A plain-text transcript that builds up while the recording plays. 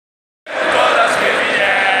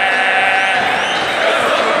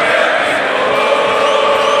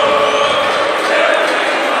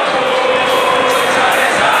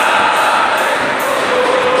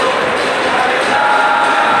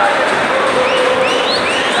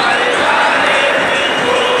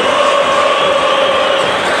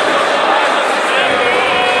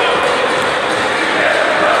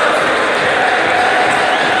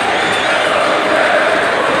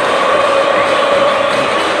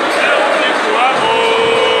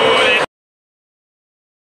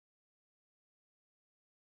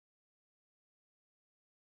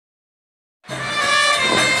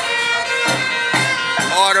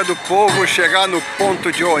hora do povo chegar no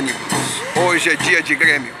ponto de ônibus. Hoje é dia de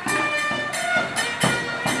Grêmio.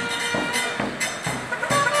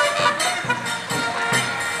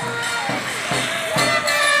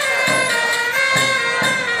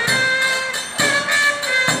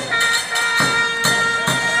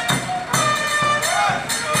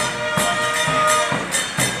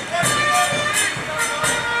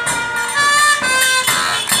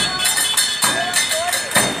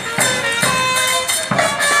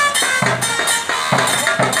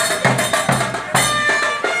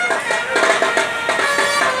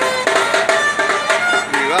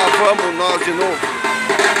 Vamos nós de novo.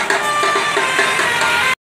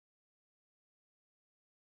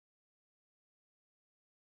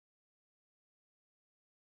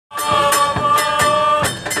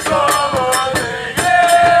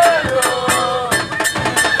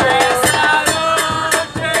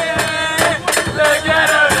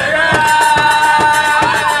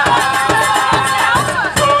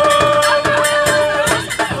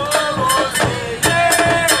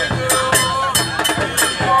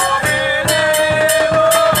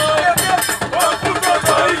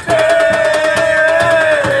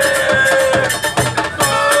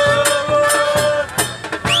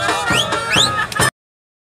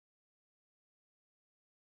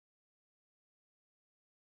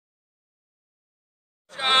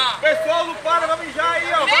 Pessoal, não para, vamos mijar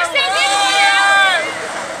aí, ó. Deixa ele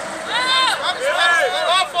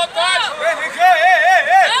Ó, fotagem.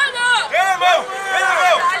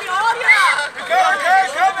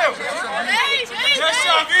 Deixa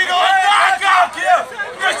eu vir o ataque aqui, ó.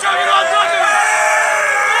 Deixa eu vir o ataque.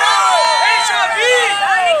 Deixa eu vir.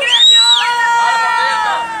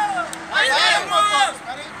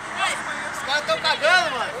 Os caras estão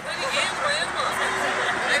cagando, mano. Não tem ninguém no banheiro, mano.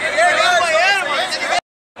 Ninguém no banheiro, mano.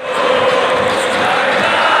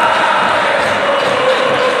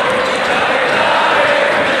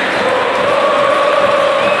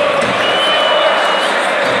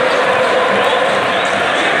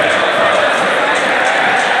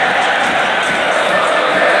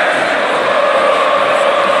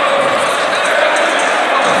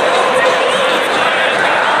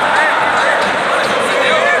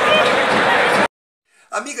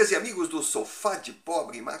 Amigas e amigos do Sofá de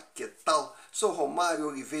Pobre, mas que tal? Sou Romário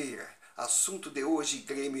Oliveira. Assunto de hoje,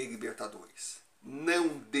 Grêmio e Libertadores. Não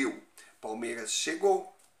deu. Palmeiras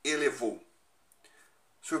chegou e levou.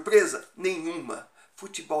 Surpresa? Nenhuma.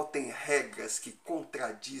 Futebol tem regras que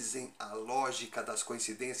contradizem a lógica das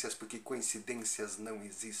coincidências, porque coincidências não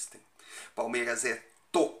existem. Palmeiras é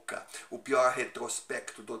toca, o pior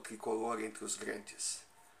retrospecto do tricolor entre os grandes.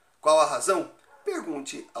 Qual a razão?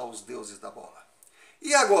 Pergunte aos deuses da bola.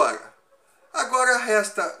 E agora? Agora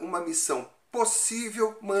resta uma missão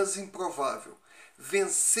possível, mas improvável.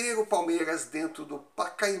 Vencer o Palmeiras dentro do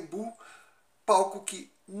Pacaembu, palco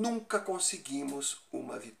que nunca conseguimos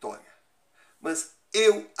uma vitória. Mas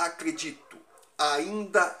eu acredito,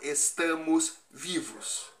 ainda estamos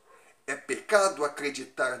vivos. É pecado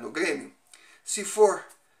acreditar no Grêmio? Se for,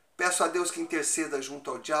 peço a Deus que interceda junto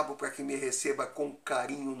ao diabo para que me receba com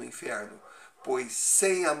carinho no inferno, pois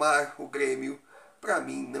sem amar o Grêmio, para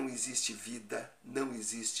mim não existe vida, não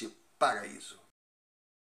existe paraíso.